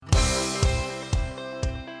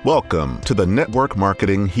Welcome to the Network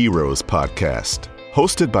Marketing Heroes podcast,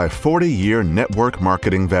 hosted by 40-year network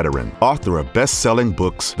marketing veteran, author of best-selling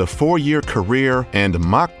books, The 4-Year Career, and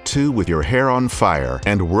Mach 2 with Your Hair on Fire,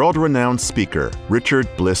 and world-renowned speaker, Richard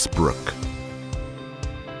Brooke.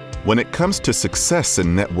 When it comes to success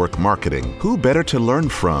in network marketing, who better to learn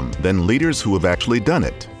from than leaders who have actually done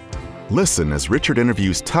it? Listen as Richard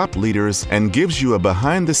interviews top leaders and gives you a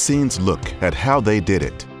behind-the-scenes look at how they did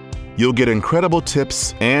it. You'll get incredible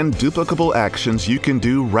tips and duplicable actions you can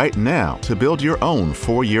do right now to build your own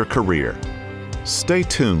 4-year career. Stay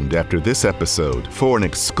tuned after this episode for an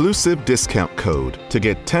exclusive discount code to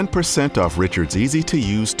get 10% off Richard's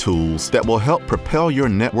easy-to-use tools that will help propel your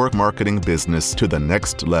network marketing business to the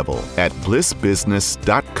next level at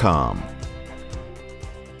blissbusiness.com.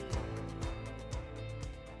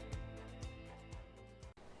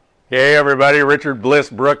 Hey everybody, Richard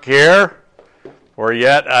Brooke here for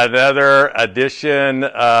yet another edition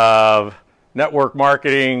of Network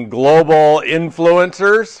Marketing Global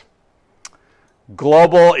Influencers.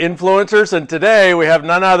 And today we have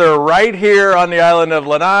none other right here on the island of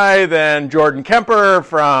Lanai than Jordan Kemper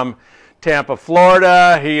from Tampa,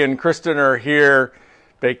 Florida. He and Kristen are here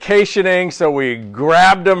vacationing, so we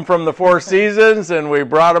grabbed him from the Four Seasons and we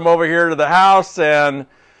brought him over here to the house, and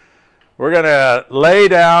we're going to lay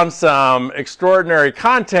down some extraordinary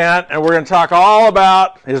content, and we're going to talk all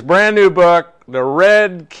about his brand new book, The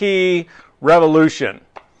Red Key Revolution.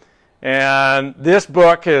 And this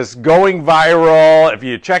book is going viral. If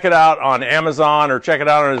you check it out on Amazon or check it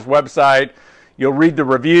out on his website, you'll read the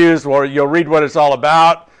reviews, or you'll read what it's all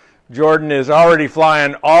about. Jordan is already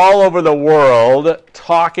flying all over the world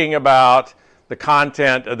talking about the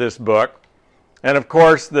content of this book. And of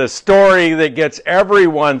course, the story that gets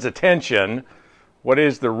everyone's attention, what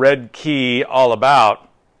is the Red Key all about,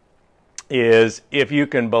 is, if you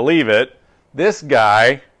can believe it, this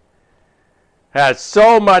guy has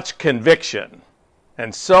so much conviction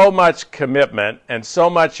and so much commitment and so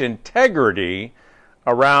much integrity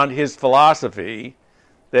around his philosophy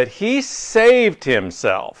that he saved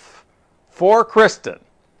himself for Kristen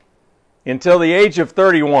until the age of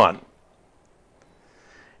 31.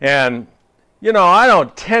 And you know, I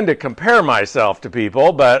don't tend to compare myself to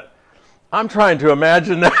people, but I'm trying to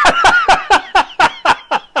imagine that.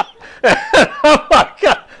 Oh my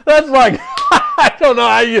God, that's like, I don't know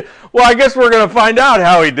how you, well, I guess we're going to find out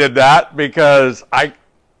how he did that, because I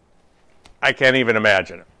can't even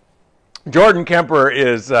imagine it. Jordan Kemper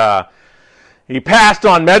is, he passed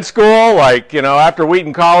on med school, like, you know, after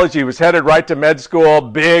Wheaton College, he was headed right to med school,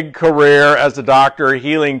 big career as a doctor,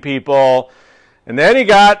 healing people, and then he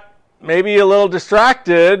got maybe a little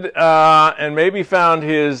distracted and maybe found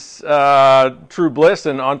his true bliss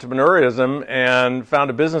in entrepreneurism and found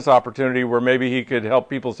a business opportunity where maybe he could help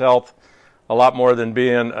people's health a lot more than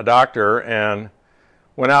being a doctor, and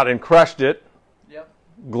went out and crushed it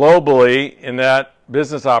globally in that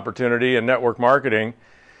business opportunity and network marketing.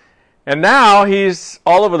 And now he's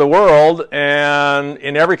all over the world and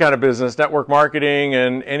in every kind of business, network marketing,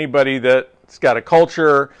 and anybody that's got a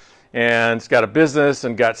culture and it's got a business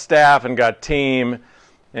and got staff and got team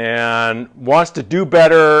and wants to do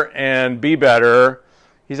better and be better.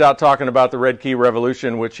 He's out talking about the Red Key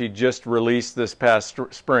Revolution, which he just released this past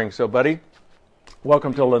spring. So, buddy,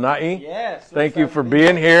 welcome to Lanai. Yes. Thank you for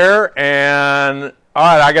being here. And, all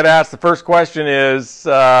right, I got to ask, the first question is,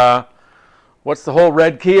 what's the whole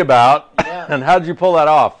Red Key about? Yeah. And how did you pull that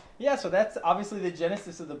off? Yeah, so that's obviously the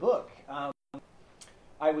genesis of the book.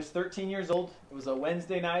 I was 13 years old. It was a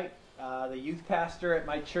Wednesday night. The youth pastor at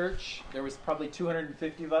my church, there was probably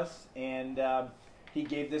 250 of us, and he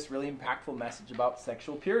gave this really impactful message about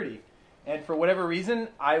sexual purity. And for whatever reason,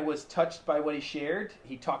 I was touched by what he shared.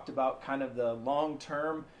 He talked about kind of the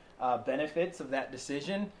long-term benefits of that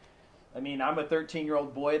decision. I mean, I'm a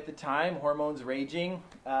 13-year-old boy at the time, hormones raging.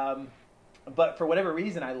 But for whatever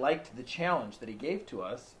reason, I liked the challenge that he gave to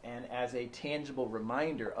us, and as a tangible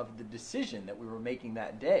reminder of the decision that we were making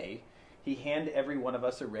that day, he handed every one of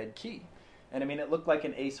us a red key. And I mean, it looked like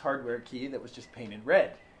an Ace Hardware key that was just painted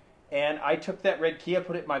red. And I took that red key, I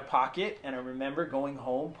put it in my pocket, and I remember going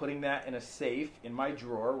home, putting that in a safe in my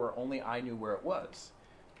drawer where only I knew where it was.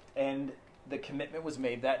 And the commitment was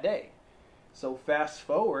made that day. So fast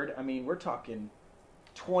forward, I mean, we're talking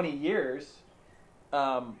 20 years.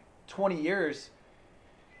 20 years,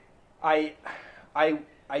 I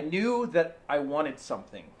knew that I wanted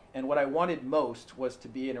something. And what I wanted most was to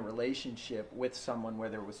be in a relationship with someone where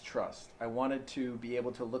there was trust. I wanted to be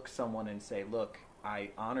able to look someone and say, look, I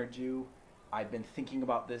honored you. I've been thinking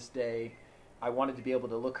about this day. I wanted to be able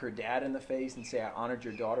to look her dad in the face and say, I honored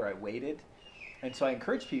your daughter. I waited. And so I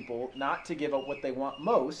encourage people not to give up what they want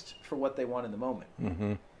most for what they want in the moment.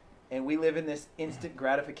 Mm-hmm. And we live in this instant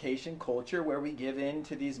gratification culture where we give in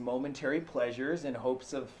to these momentary pleasures in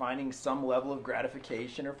hopes of finding some level of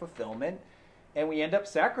gratification or fulfillment. And we end up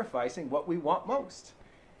sacrificing what we want most.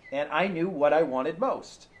 And I knew what I wanted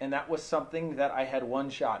most. And that was something that I had one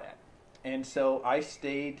shot at. And so I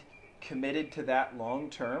stayed committed to that long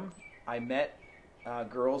term. I met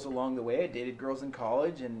girls along the way. I dated girls in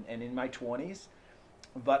college and in my 20s.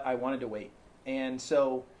 But I wanted to wait. And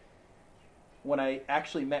so when I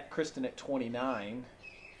actually met Kristen at 29,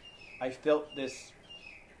 I felt this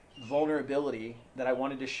vulnerability that I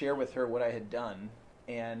wanted to share with her what I had done.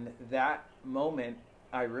 And that moment,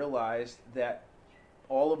 I realized that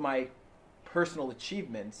all of my personal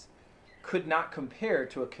achievements could not compare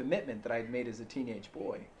to a commitment that I had made as a teenage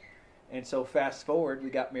boy. And so fast forward, we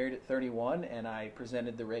got married at 31, and I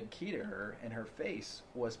presented the red key to her, and her face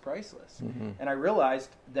was priceless. Mm-hmm. And I realized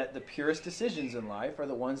that the purest decisions in life are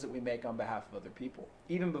the ones that we make on behalf of other people,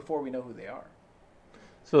 even before we know who they are.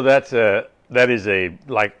 So that is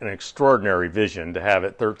like an extraordinary vision to have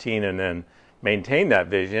at 13 and then maintain that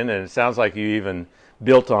vision. And it sounds like you even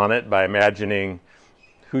built on it by imagining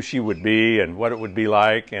who she would be and what it would be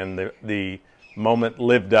like, and the moment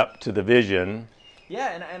lived up to the vision.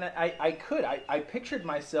 Yeah, and I pictured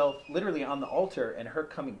myself literally on the altar and her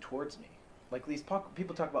coming towards me. Like these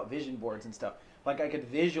people talk about vision boards and stuff. Like I could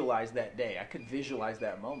visualize that day. I could visualize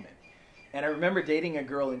that moment. And I remember dating a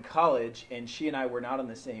girl in college, and she and I were not on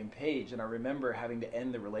the same page. And I remember having to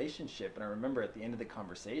end the relationship. And I remember at the end of the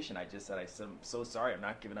conversation, I said, I'm so sorry, I'm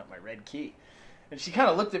not giving up my red key. And she kind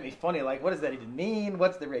of looked at me funny, like, what does that even mean?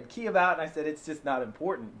 What's the red key about? And I said, it's just not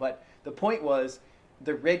important. But the point was,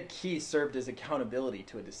 the red key served as accountability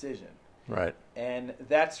to a decision. Right. And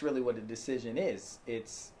that's really what a decision is.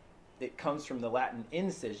 It comes from the Latin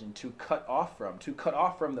incision, to cut off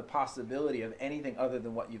from the possibility of anything other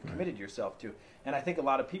than what you've committed yourself to. And I think a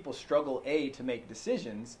lot of people struggle, to make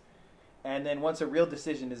decisions. And then once a real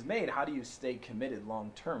decision is made, how do you stay committed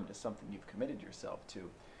long term to something you've committed yourself to?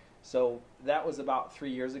 So that was about 3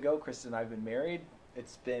 years ago. Kristen and I have been married.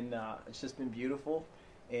 It's just been beautiful.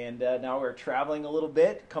 And now we're traveling a little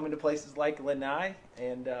bit, coming to places like Lanai,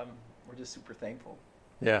 and we're just super thankful.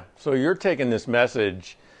 Yeah. So you're taking this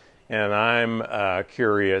message, and I'm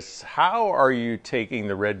curious, how are you taking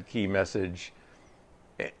the red key message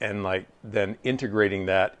and then integrating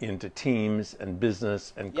that into teams and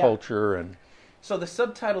business and culture? And so the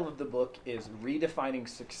subtitle of the book is Redefining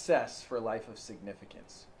Success for a Life of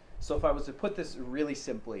Significance. So if I was to put this really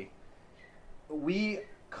simply, we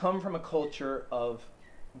come from a culture of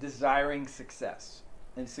desiring success.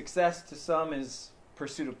 And success to some is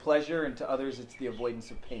pursuit of pleasure, and to others it's the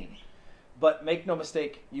avoidance of pain. But make no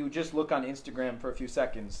mistake, you just look on Instagram for a few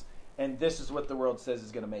seconds, and this is what the world says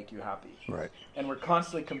is going to make you happy. Right. And we're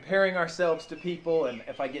constantly comparing ourselves to people, and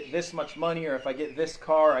if I get this much money, or if I get this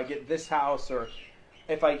car, I get this house, or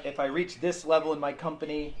if I reach this level in my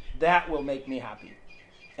company, that will make me happy.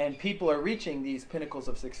 And people are reaching these pinnacles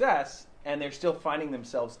of success, and they're still finding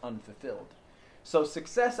themselves unfulfilled. So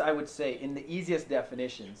success, I would say, in the easiest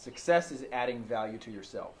definition, success is adding value to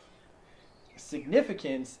yourself.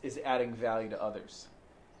 Significance is adding value to others.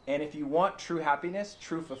 And if you want true happiness,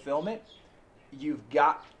 true fulfillment, you've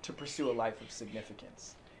got to pursue a life of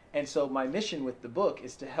significance. And so my mission with the book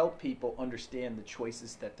is to help people understand the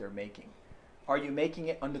choices that they're making. Are you making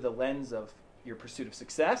it under the lens of your pursuit of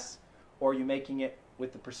success, or are you making it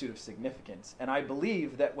with the pursuit of significance? And I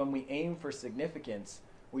believe that when we aim for significance,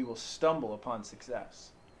 we will stumble upon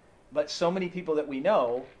success. But so many people that we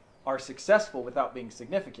know are successful without being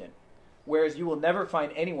significant, whereas you will never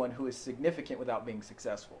find anyone who is significant without being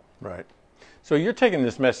successful. Right. So you're taking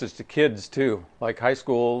this message to kids too, like high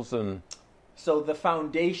schools and... So the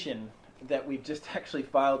foundation that we've just actually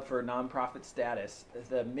filed for nonprofit status,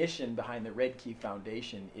 the mission behind the Red Key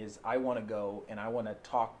Foundation is I want to go and I want to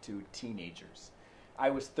talk to teenagers. I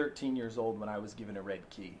was 13 years old when I was given a red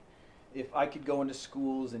key. If I could go into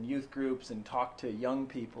schools and youth groups and talk to young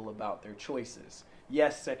people about their choices,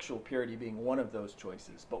 yes, sexual purity being one of those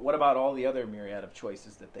choices, but what about all the other myriad of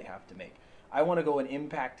choices that they have to make? I want to go and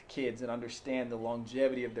impact kids and understand the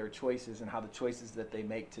longevity of their choices and how the choices that they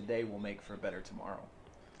make today will make for a better tomorrow.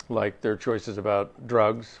 Like their choices about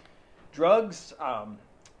drugs? Drugs,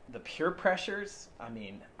 the peer pressures. I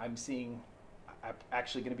mean, I'm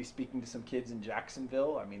actually going to be speaking to some kids in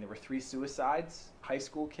Jacksonville. I mean, there were 3 suicides, high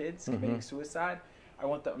school kids committing suicide. I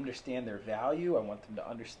want them to understand their value. I want them to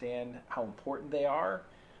understand how important they are.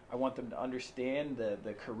 I want them to understand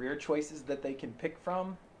the career choices that they can pick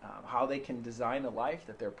from, how they can design a life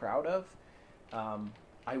that they're proud of.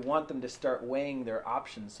 I want them to start weighing their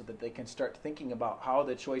options so that they can start thinking about how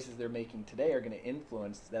the choices they're making today are going to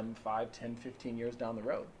influence them 5, 10, 15 years down the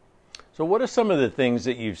road. So what are some of the things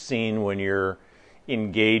that you've seen when you're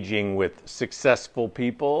engaging with successful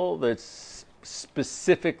people that's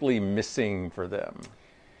specifically missing for them?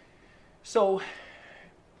 So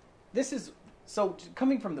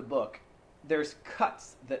coming from the book, there's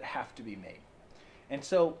cuts that have to be made. And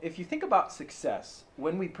so if you think about success,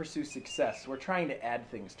 when we pursue success, we're trying to add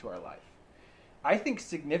things to our life. I think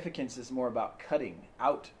significance is more about cutting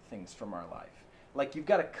out things from our life. Like you've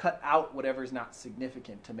got to cut out whatever's not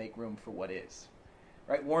significant to make room for what is.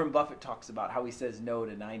 Right? Warren Buffett talks about how he says no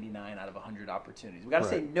to 99 out of 100 opportunities. We've got to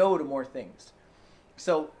say no to more things.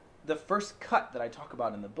 So the first cut that I talk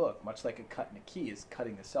about in the book, much like a cut in a key, is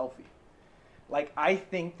cutting the selfie. Like I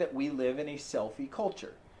think that we live in a selfie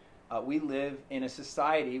culture. We live in a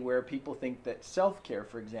society where people think that self-care,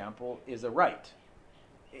 for example, is a right.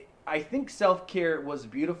 I think self-care was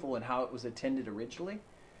beautiful in how it was intended originally.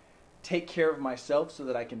 Take care of myself so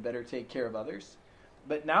that I can better take care of others.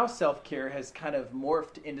 But now self-care has kind of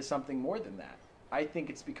morphed into something more than that. I think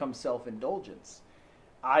it's become self-indulgence.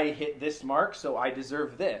 I hit this mark, so I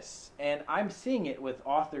deserve this. And I'm seeing it with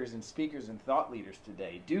authors and speakers and thought leaders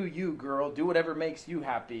today. Do you, girl, do whatever makes you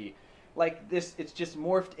happy. Like this, it's just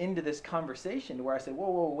morphed into this conversation where I say,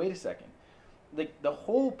 whoa, wait a second. Like the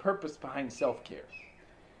whole purpose behind self-care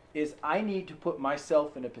is I need to put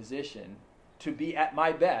myself in a position to be at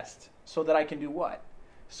my best so that I can do what?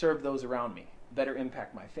 Serve those around me. Better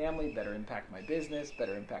impact my family, better impact my business,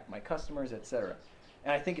 better impact my customers, etc.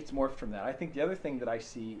 And I think it's morphed from that. I think the other thing that I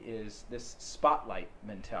see is this spotlight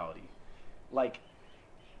mentality. Like,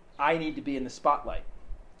 I need to be in the spotlight.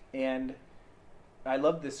 And I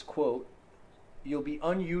love this quote, you'll be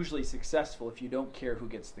unusually successful if you don't care who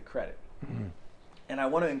gets the credit. Mm-hmm. And I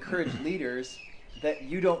want to encourage leaders that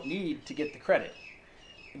you don't need to get the credit.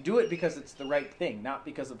 Do it because it's the right thing, not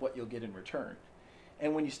because of what you'll get in return.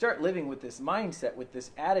 And when you start living with this mindset, with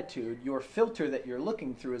this attitude, your filter that you're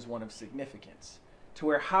looking through is one of significance. To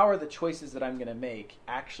where how are the choices that I'm going to make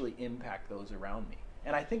actually impact those around me?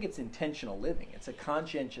 And I think it's intentional living. It's a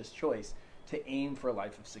conscientious choice to aim for a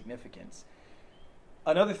life of significance.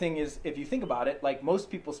 Another thing is, if you think about it, like most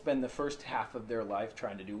people spend the first half of their life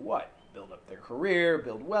trying to do what? Build up their career,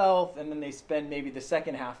 build wealth, and then they spend maybe the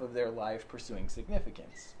second half of their life pursuing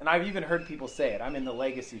significance. And I've even heard people say it, I'm in the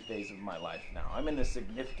legacy phase of my life now. I'm in the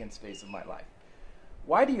significance phase of my life.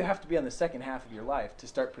 Why do you have to be on the second half of your life to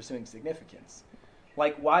start pursuing significance?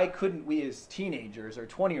 Like, why couldn't we as teenagers or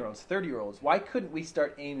 20-year-olds, 30-year-olds, why couldn't we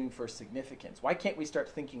start aiming for significance? Why can't we start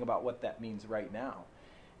thinking about what that means right now?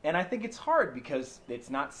 And I think it's hard because it's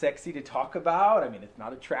not sexy to talk about. I mean, it's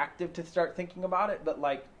not attractive to start thinking about it. But,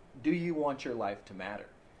 like, do you want your life to matter?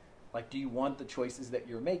 Like, do you want the choices that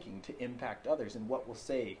you're making to impact others? And what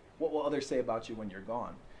will others say about you when you're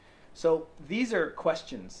gone? So these are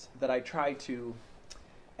questions that I try to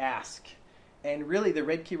ask. And really, the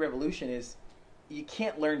Red Key Revolution is, you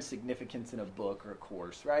can't learn significance in a book or a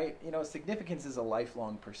course, right? You know, significance is a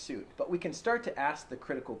lifelong pursuit. But we can start to ask the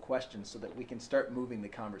critical questions so that we can start moving the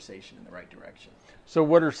conversation in the right direction. So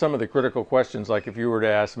what are some of the critical questions, like if you were to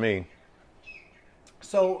ask me?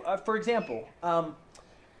 So, for example,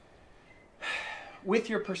 with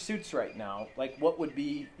your pursuits right now, like what would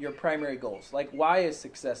be your primary goals? Like, why is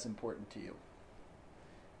success important to you?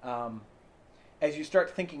 As you start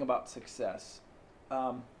thinking about success,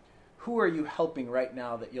 who are you helping right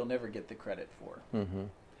now that you'll never get the credit for?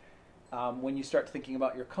 Mm-hmm. When you start thinking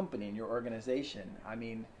about your company and your organization, I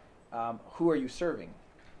mean, who are you serving?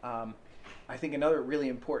 I think another really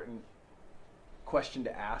important question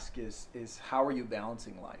to ask is how are you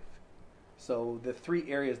balancing life? So the three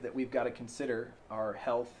areas that we've got to consider are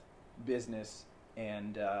health, business,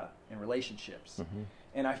 and relationships. Mm-hmm.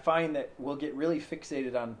 And I find that we'll get really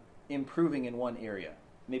fixated on improving in one area.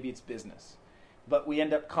 Maybe it's business. But we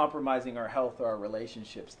end up compromising our health or our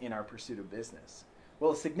relationships in our pursuit of business.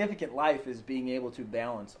 Well, a significant life is being able to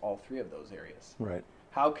balance all three of those areas. Right.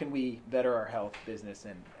 How can we better our health, business,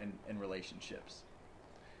 and relationships?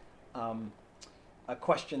 A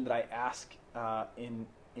question that I ask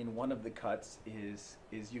in one of the cuts is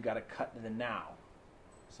you got to cut the now.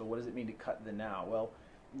 So what does it mean to cut the now? Well,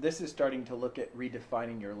 this is starting to look at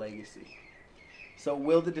redefining your legacy. So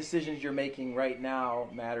will the decisions you're making right now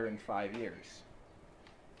matter in 5 years?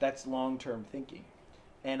 That's long-term thinking.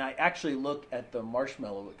 And I actually look at the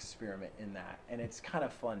marshmallow experiment in that, and it's kind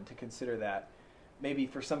of fun to consider that. Maybe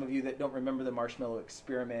for some of you that don't remember the marshmallow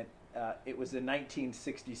experiment, it was a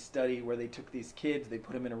 1960 study where they took these kids, they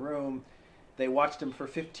put them in a room, They watched them for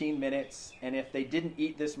 15 minutes, and if they didn't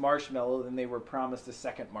eat this marshmallow, then they were promised a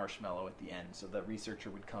second marshmallow at the end. So the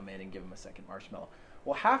researcher would come in and give them a second marshmallow.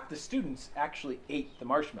 Well, half the students actually ate the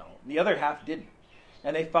marshmallow. The other half didn't.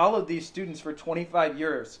 And they followed these students for 25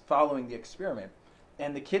 years following the experiment.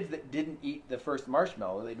 And the kids that didn't eat the first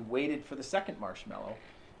marshmallow, they'd waited for the second marshmallow,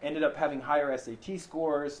 ended up having higher SAT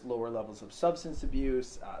scores, lower levels of substance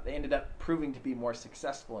abuse. They ended up proving to be more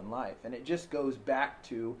successful in life. And it just goes back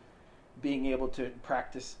to being able to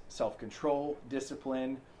practice self-control,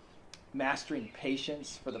 discipline, mastering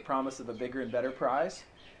patience for the promise of a bigger and better prize.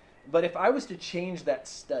 But if I was to change that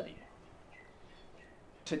study,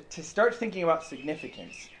 to start thinking about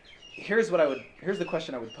significance, here's the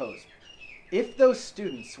question I would pose. If those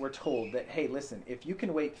students were told that, hey, listen, if you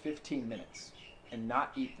can wait 15 minutes and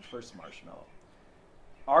not eat the first marshmallow,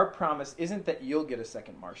 our promise isn't that you'll get a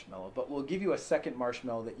second marshmallow, but we'll give you a second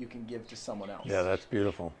marshmallow that you can give to someone else. Yeah, that's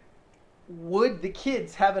beautiful. Would the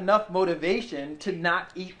kids have enough motivation to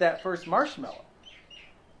not eat that first marshmallow?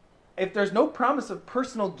 If there's no promise of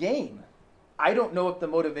personal gain, I don't know if the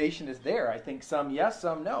motivation is there. I think some yes,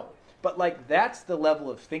 some no. But that's the level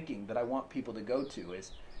of thinking that I want people to go to,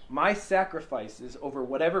 is my sacrifices over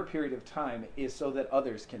whatever period of time is so that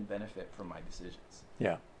others can benefit from my decisions.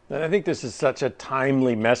 Yeah. And I think this is such a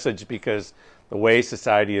timely message because the way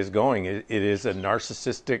society is going, it is a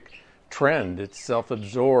narcissistic trend. It's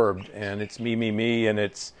self-absorbed, and it's me, and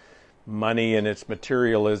it's money, and it's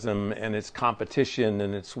materialism, and it's competition,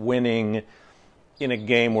 and it's winning in a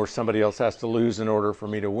game where somebody else has to lose in order for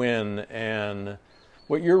me to win. And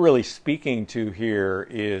what you're really speaking to here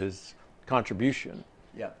is contribution.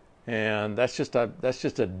 Yeah. And that's just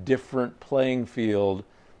a different playing field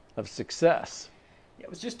of success. Yeah, I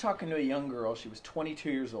was just talking to a young girl. She was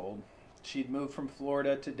 22 years old. She'd moved from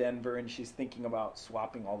Florida to Denver, and she's thinking about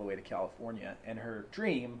swapping all the way to California. And her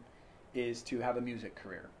dream is to have a music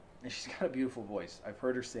career. And she's got a beautiful voice. I've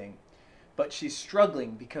heard her sing. But she's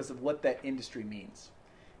struggling because of what that industry means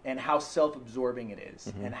and how self-absorbing it is,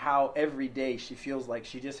 mm-hmm. and how every day she feels like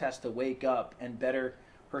she just has to wake up and better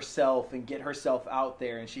herself and get herself out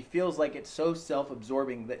there. And she feels like it's so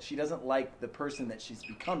self-absorbing that she doesn't like the person that she's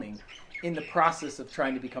becoming in the process of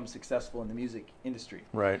trying to become successful in the music industry.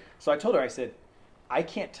 Right. So I told her, I said, I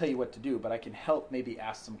can't tell you what to do, but I can help maybe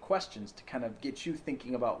ask some questions to kind of get you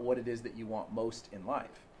thinking about what it is that you want most in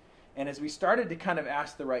life. And as we started to kind of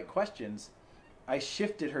ask the right questions, I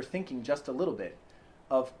shifted her thinking just a little bit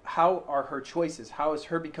of how are her choices, how is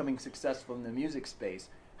her becoming successful in the music space,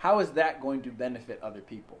 how is that going to benefit other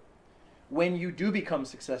people? When you do become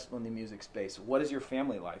successful in the music space, what is your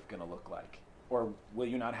family life going to look like? Or will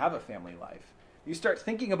you not have a family life? You start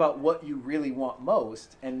thinking about what you really want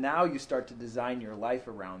most, and now you start to design your life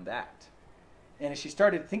around that. And as she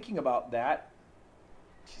started thinking about that,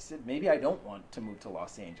 she said, maybe I don't want to move to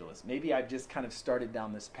Los Angeles. Maybe I've just kind of started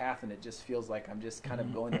down this path, and it just feels like I'm just kind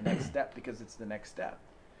of going the next step because it's the next step.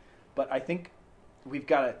 But I think we've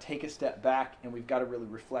got to take a step back, and we've got to really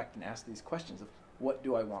reflect and ask these questions of what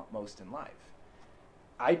do I want most in life?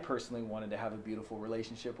 I personally wanted to have a beautiful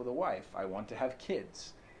relationship with a wife. I want to have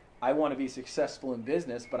kids. I want to be successful in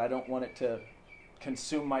business, but I don't want it to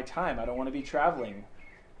consume my time. I don't want to be traveling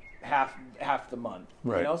half the month.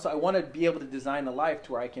 Right. You know? So I want to be able to design a life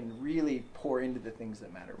to where I can really pour into the things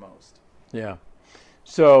that matter most. Yeah.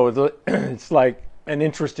 So it's like an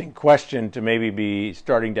interesting question to maybe be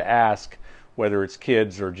starting to ask, whether it's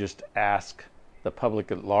kids or just ask the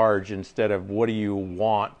public at large, instead of what do you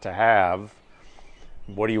want to have,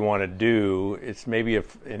 what do you want to do? It's maybe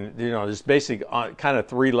there's basic kind of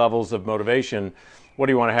three levels of motivation. What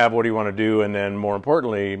do you want to have? What do you want to do? And then more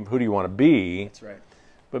importantly, who do you want to be? That's right.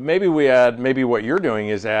 But maybe what you're doing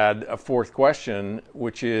is add a fourth question,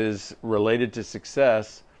 which is related to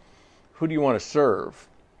success. Who do you want to serve?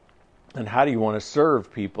 And how do you want to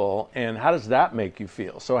serve people? And how does that make you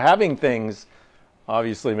feel? So having things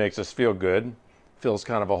obviously makes us feel good, fills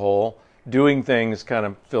kind of a hole. Doing things kind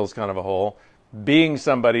of fills kind of a hole. Being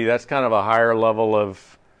somebody, that's kind of a higher level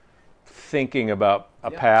of thinking about a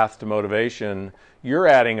path to motivation. You're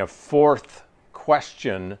adding a fourth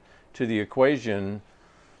question to the equation.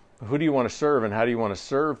 Who do you want to serve, and how do you want to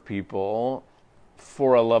serve people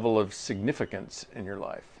for a level of significance in your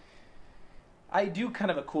life? I do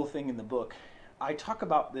kind of a cool thing in the book. I talk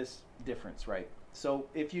about this difference, right? So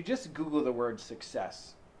if you just Google the word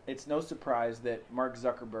success, it's no surprise that Mark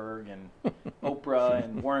Zuckerberg and Oprah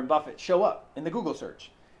and Warren Buffett show up in the Google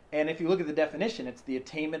search. And if you look at the definition, it's the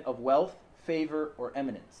attainment of wealth, favor, or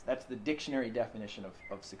eminence. That's the dictionary definition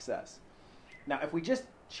of success. Now, if we just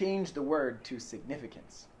change the word to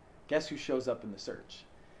significance, guess who shows up in the search?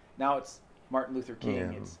 Now, it's Martin Luther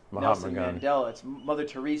King, it's Mahatma Nelson Gandhi. Mandela, it's Mother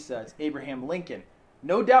Teresa, it's Abraham Lincoln.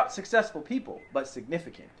 No doubt successful people, but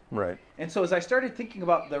significant. Right. And so as I started thinking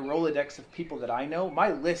about the Rolodex of people that I know,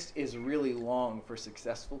 my list is really long for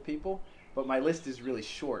successful people, but my list is really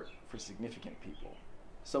short for significant people.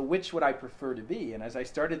 So which would I prefer to be? And as I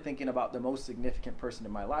started thinking about the most significant person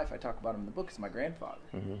in my life, I talk about him in the book, is my grandfather.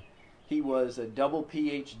 Mm-hmm. He was a double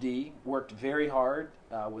PhD, worked very hard,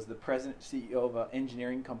 was the president CEO of an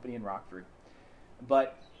engineering company in Rockford.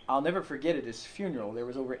 But I'll never forget at his funeral, there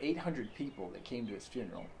was over 800 people that came to his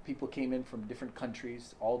funeral. People came in from different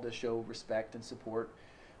countries, all to show respect and support.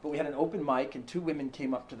 But we had an open mic, and 2 women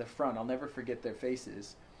came up to the front. I'll never forget their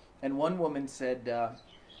faces. And one woman said,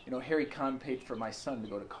 Harry Kahn paid for my son to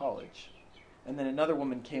go to college. And then another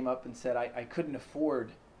woman came up and said, I couldn't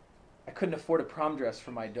afford a prom dress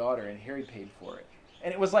for my daughter, and Harry paid for it.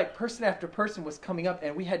 And it was like person after person was coming up,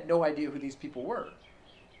 and we had no idea who these people were.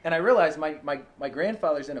 And I realized my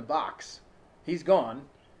grandfather's in a box. He's gone,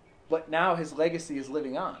 but now his legacy is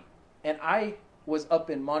living on. And I was up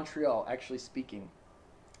in Montreal actually speaking,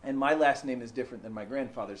 and my last name is different than my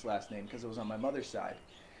grandfather's last name because it was on my mother's side.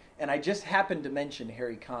 And I just happened to mention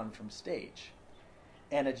Harry Kahn from stage.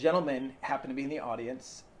 And a gentleman happened to be in the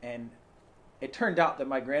audience, and it turned out that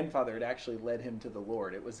my grandfather had actually led him to the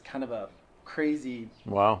Lord. It was kind of a crazy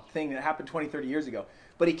thing that happened 20, 30 years ago.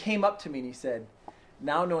 But he came up to me and he said,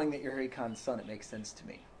 now knowing that you're Harry Kahn's son, it makes sense to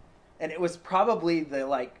me. And it was probably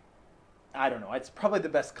it's probably the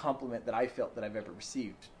best compliment that I felt that I've ever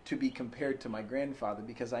received, to be compared to my grandfather,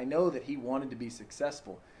 because I know that he wanted to be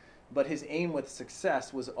successful. But his aim with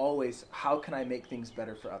success was always, how can I make things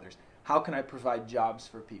better for others? How can I provide jobs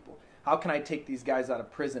for people? How can I take these guys out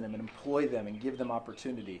of prison and employ them and give them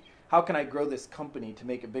opportunity? How can I grow this company to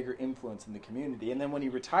make a bigger influence in the community? And then when he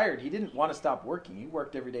retired, he didn't want to stop working. He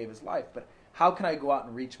worked every day of his life. But how can I go out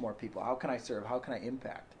and reach more people? How can I serve? How can I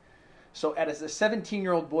impact? So as a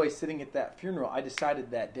 17-year-old boy sitting at that funeral, I decided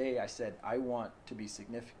that day, I said, I want to be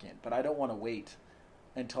significant, but I don't want to wait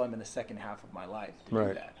until I'm in the second half of my life to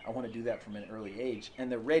do that. I want to do that from an early age.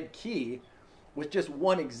 And the red key was just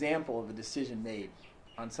one example of a decision made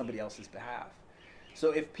on somebody else's behalf.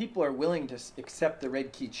 So if people are willing to accept the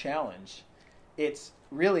red key challenge, it's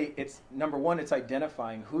number one, it's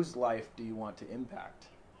identifying whose life do you want to impact.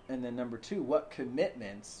 And then number 2, what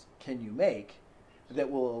commitments can you make that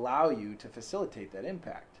will allow you to facilitate that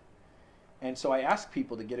impact? And so I ask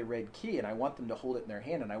people to get a red key, and I want them to hold it in their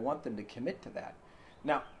hand, and I want them to commit to that.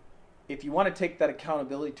 Now, if you want to take that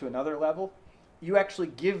accountability to another level, you actually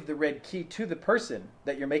give the red key to the person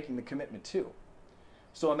that you're making the commitment to.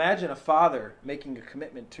 So imagine a father making a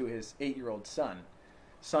commitment to his 8-year-old son.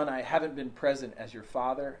 Son, I haven't been present as your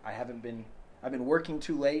father. I've been working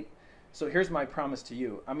too late. So here's my promise to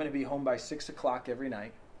you. I'm going to be home by 6 o'clock every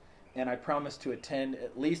night, and I promise to attend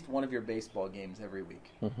at least one of your baseball games every week.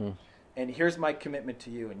 Mm-hmm. And here's my commitment to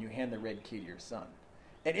you, and you hand the red key to your son.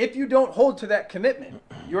 And if you don't hold to that commitment,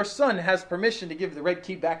 your son has permission to give the red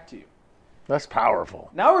key back to you. That's powerful.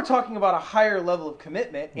 Now we're talking about a higher level of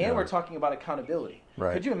commitment, and we're talking about accountability.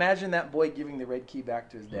 Right. Could you imagine that boy giving the red key back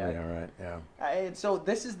to his dad? Yeah, right, yeah. And so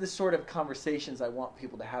this is the sort of conversations I want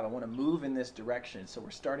people to have. I want to move in this direction, so we're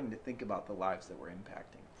starting to think about the lives that we're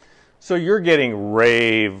impacting. So you're getting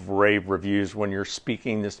rave reviews when you're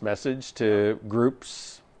speaking this message to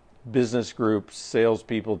groups, business groups,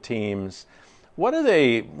 salespeople, teams. What are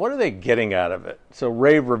they getting out of it? So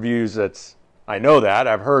rave reviews, I know that,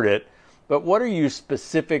 I've heard it. But what are you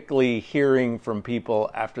specifically hearing from people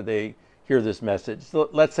after they hear this message? So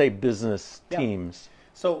let's say business teams.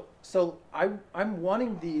 So I'm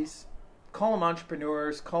wanting these, call them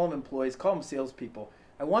entrepreneurs, call them employees, call them salespeople.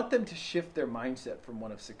 I want them to shift their mindset from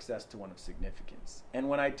one of success to one of significance. And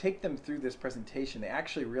when I take them through this presentation, they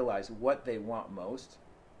actually realize what they want most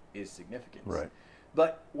is significance. Right.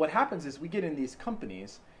 But what happens is we get in these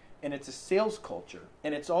companies, and it's a sales culture,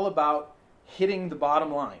 and it's all about hitting the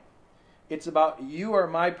bottom line. It's about, you are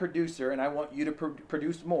my producer, and I want you to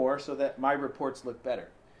produce more so that my reports look better.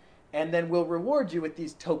 And then we'll reward you with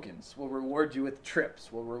these tokens. We'll reward you with trips.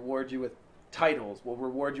 We'll reward you with titles. We'll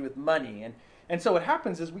reward you with money. And so what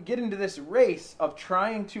happens is we get into this race of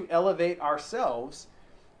trying to elevate ourselves,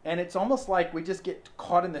 and it's almost like we just get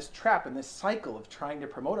caught in this trap, in this cycle of trying to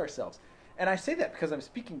promote ourselves. And I say that because I'm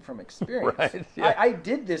speaking from experience. Right, yeah. I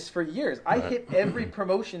did this for years. I hit every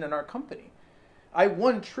promotion in our company. I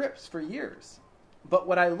won trips for years. But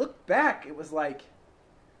when I look back, it was like,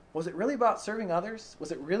 was it really about serving others?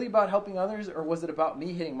 Was it really about helping others? Or was it about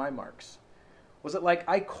me hitting my marks? Was it like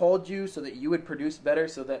I called you so that you would produce better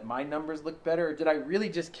so that my numbers look better? Or did I really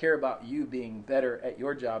just care about you being better at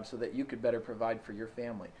your job so that you could better provide for your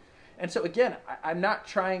family? And so again, I'm not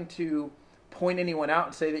trying to point anyone out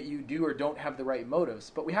and say that you do or don't have the right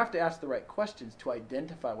motives, but we have to ask the right questions to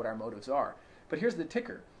identify what our motives are. But here's the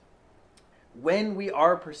ticker. When we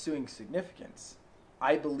are pursuing significance,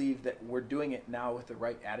 I believe that we're doing it now with the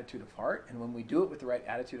right attitude of heart. And when we do it with the right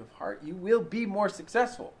attitude of heart, you will be more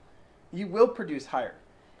successful. You will produce higher.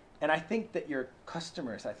 And I think that your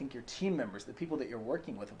customers, I think your team members, the people that you're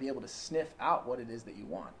working with will be able to sniff out what it is that you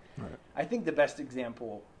want. Right. I think the best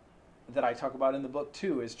example that I talk about in the book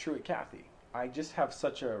too is Truett Cathy. I just have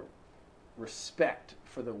such a respect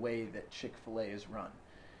for the way that Chick-fil-A is run.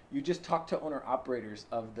 You just talk to owner-operators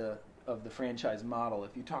of the franchise model.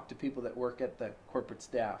 If you talk to people that work at the corporate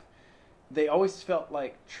staff, they always felt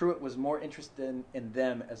like Truett was more interested in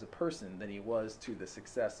them as a person than he was to the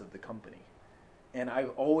success of the company. And I've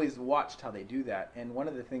always watched how they do that. And one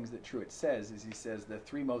of the things that Truett says is he says the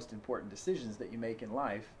 3 most important decisions that you make in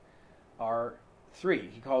life are 3.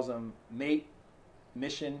 He calls them master,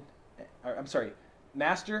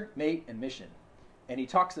 mate, and mission. And he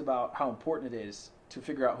talks about how important it is to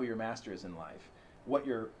figure out who your master is in life, what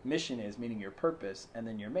your mission is, meaning your purpose, and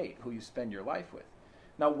then your mate, who you spend your life with.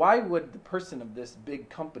 Now, why would the person of this big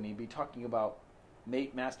company be talking about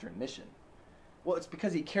mate, master, and mission? Well, it's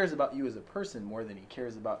because he cares about you as a person more than he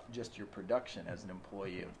cares about just your production as an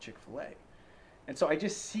employee of Chick-fil-A. And so I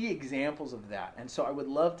just see examples of that. And so I would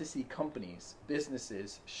love to see companies,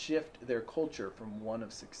 businesses, shift their culture from one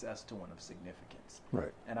of success to one of significance.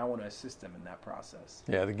 Right. And I want to assist them in that process.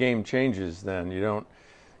 Yeah, the game changes then. You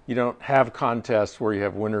don't have contests where you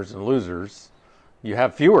have winners and losers. You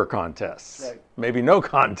have fewer contests. Right. Maybe no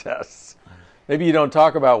contests. Maybe you don't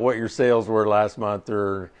talk about what your sales were last month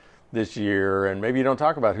or this year, and maybe you don't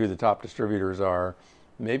talk about who the top distributors are.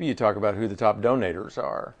 Maybe you talk about who the top donators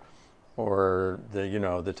are, or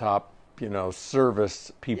the top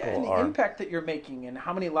service people and the are. impact that you're making, and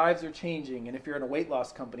how many lives are changing, and if you're in a weight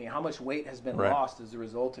loss company, how much weight has been Right. lost as a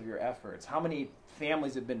result of your efforts, how many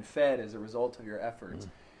families have been fed as a result of your efforts.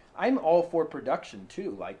 I'm all for production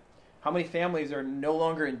too. Like, how many families are no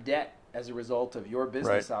longer in debt as a result of your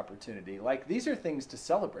business Right. opportunity? Like, these are things to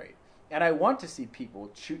celebrate. And I want to see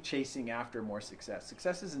people chasing after more success.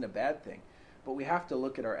 Success isn't a bad thing, but we have to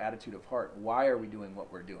look at our attitude of heart. Why are we doing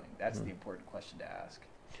what we're doing? That's the important question to ask.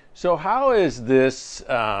 So how is this,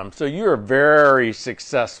 so you're a very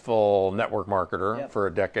successful network marketer Yep. for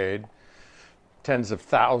a decade, tens of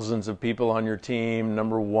thousands of people on your team,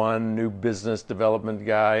 #1 new business development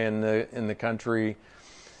guy in the country,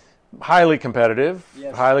 highly competitive,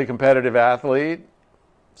 Yes. highly competitive athlete.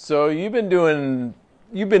 So you've been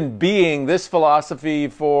being this philosophy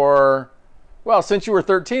for, well, since you were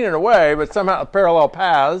 13 in a way, but somehow parallel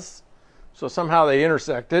paths. So somehow they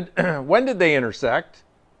intersected. When did they intersect?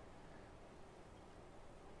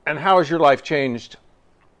 And how has your life changed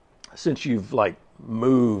since you've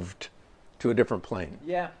moved to a different plane?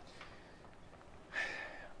 Yeah.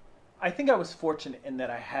 I think I was fortunate in that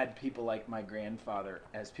I had people like my grandfather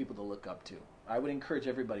as people to look up to. I would encourage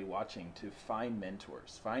everybody watching to find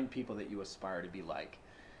mentors, find people that you aspire to be like.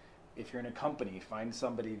 If you're in a company, find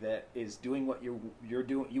somebody that is doing what you're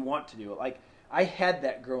doing, you want to do. Like, I had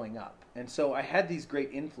that growing up. And so I had these great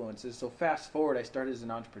influences. So fast forward, I started as an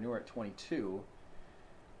entrepreneur at 22.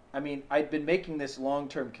 I mean, I'd been making this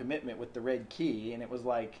long-term commitment with the red key, and it was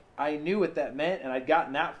like, I knew what that meant, and I'd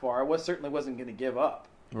gotten that far. I certainly wasn't going to give up.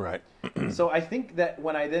 Right. So I think that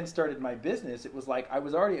when I then started my business, it was like I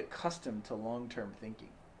was already accustomed to long-term thinking.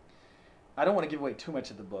 I don't want to give away too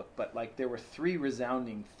much of the book, but there were 3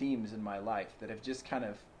 resounding themes in my life that have just kind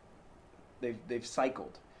of, they've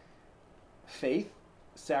cycled. Faith,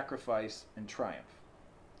 sacrifice, and triumph.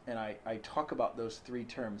 And I talk about those 3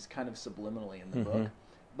 terms kind of subliminally in the book.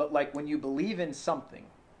 But when you believe in something,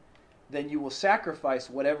 then you will sacrifice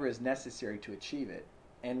whatever is necessary to achieve it.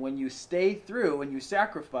 And when you stay through and you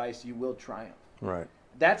sacrifice, you will triumph. Right.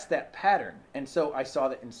 That's that pattern. And so I saw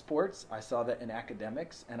that in sports, I saw that in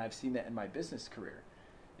academics, and I've seen that in my business career.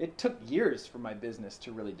 It took years for my business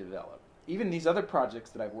to really develop. Even these other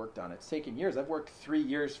projects that I've worked on, it's taken years. I've worked 3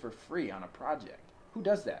 years for free on a project. Who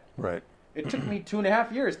does that? Right. It took me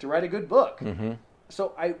 2.5 years to write a good book. Mm-hmm.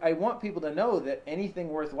 So I want people to know that anything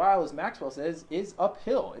worthwhile, as Maxwell says, is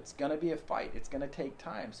uphill. It's going to be a fight. It's going to take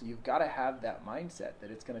time. So you've got to have that mindset that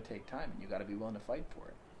it's going to take time, and you've got to be willing to fight for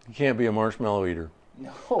it. You can't be a marshmallow eater.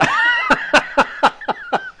 No.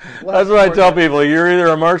 That's what I tell people. You're either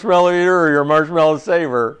a marshmallow eater or you're a marshmallow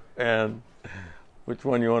saver, and which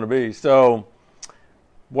one you want to be. So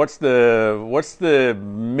what's the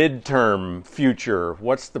midterm future?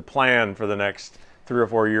 What's the plan for the next 3 or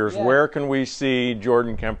 4 years? Yeah. Where can we see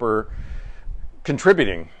Jordan Kemper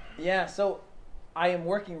contributing? Yeah, so I am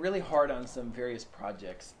working really hard on some various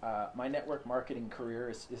projects. My network marketing career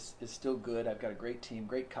is still good. I've got a great team,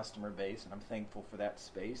 great customer base, and I'm thankful for that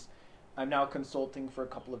space. I'm now consulting for a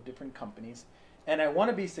couple of different companies. And I want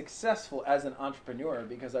to be successful as an entrepreneur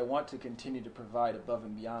because I want to continue to provide above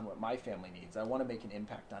and beyond what my family needs. I want to make an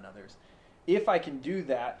impact on others. If I can do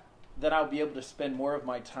that, then I'll be able to spend more of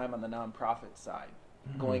my time on the nonprofit side,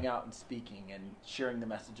 going out and speaking and sharing the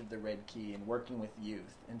message of the Red Key and working with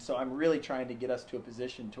youth. And so I'm really trying to get us to a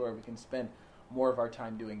position to where we can spend more of our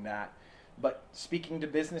time doing that. But speaking to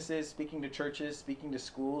businesses, speaking to churches, speaking to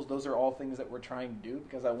schools, those are all things that we're trying to do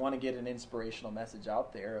because I want to get an inspirational message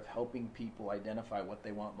out there of helping people identify what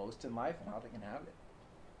they want most in life and how they can have it.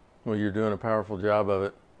 Well, you're doing a powerful job of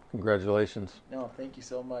it. Congratulations. No, thank you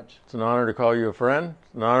so much. It's an honor to call you a friend.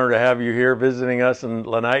 It's an honor to have you here visiting us in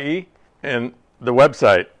Lanai. And the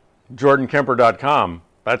website, jordankemper.com.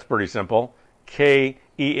 That's pretty simple. Kemper,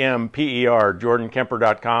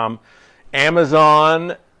 jordankemper.com.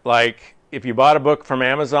 Amazon, like if you bought a book from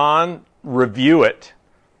Amazon, review it.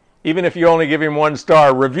 Even if you only give him 1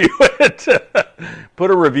 star, review it.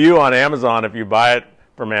 Put a review on Amazon if you buy it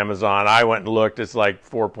from Amazon. I went and looked. It's like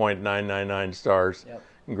 4.999 stars. Yep.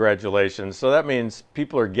 Congratulations. So that means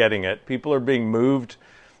people are getting it. People are being moved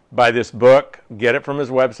by this book. Get it from his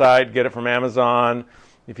website. Get it from Amazon.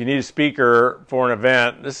 If you need a speaker for an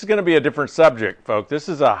event, this is going to be a different subject, folks. This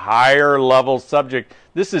is a higher level subject.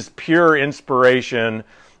 This is pure inspiration.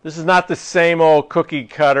 This is not the same old cookie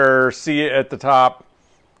cutter, see it at the top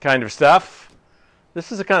kind of stuff.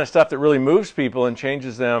 This is the kind of stuff that really moves people and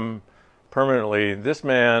changes them permanently. This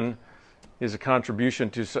man is a contribution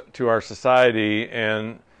to our society,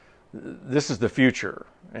 and this is the future.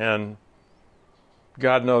 And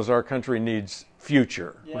God knows our country needs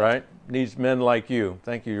future, right? Needs men like you.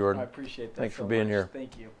 Thank you, Jordan. I appreciate that. Thanks for being here.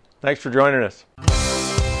 Thank you. Thanks for joining us.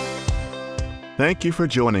 Thank you for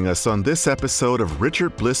joining us on this episode of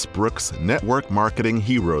Richard Brooke's Network Marketing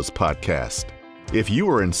Heroes podcast. If you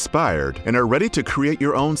are inspired and are ready to create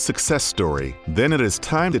your own success story, then it is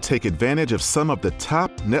time to take advantage of some of the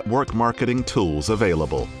top network marketing tools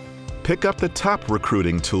available. Pick up the top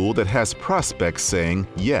recruiting tool that has prospects saying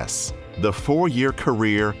yes, the 4-year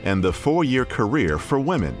career and the 4-year career for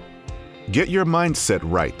women. Get your mindset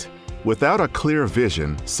right. Without a clear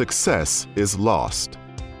vision, success is lost.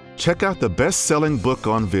 Check out the best-selling book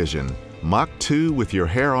on vision, Mach 2 with Your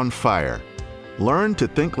Hair on Fire. Learn to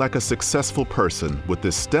think like a successful person with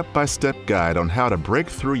this step-by-step guide on how to break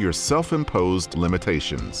through your self-imposed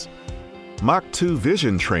limitations. Mach 2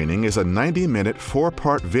 Vision Training is a 90-minute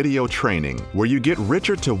 4-part video training where you get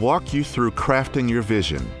Richard to walk you through crafting your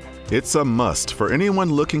vision. It's a must for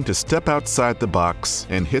anyone looking to step outside the box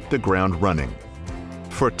and hit the ground running.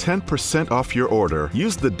 For 10% off your order,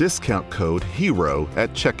 use the discount code HERO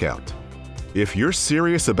at checkout. If you're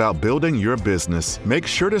serious about building your business, make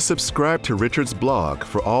sure to subscribe to Richard's blog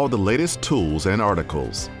for all the latest tools and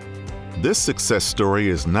articles. This success story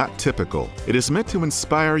is not typical. It is meant to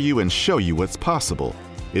inspire you and show you what's possible.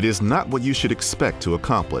 It is not what you should expect to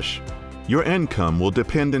accomplish. Your income will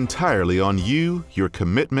depend entirely on you, your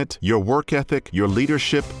commitment, your work ethic, your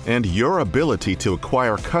leadership, and your ability to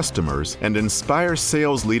acquire customers and inspire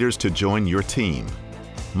sales leaders to join your team.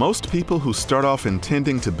 Most people who start off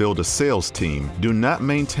intending to build a sales team do not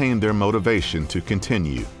maintain their motivation to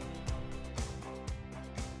continue.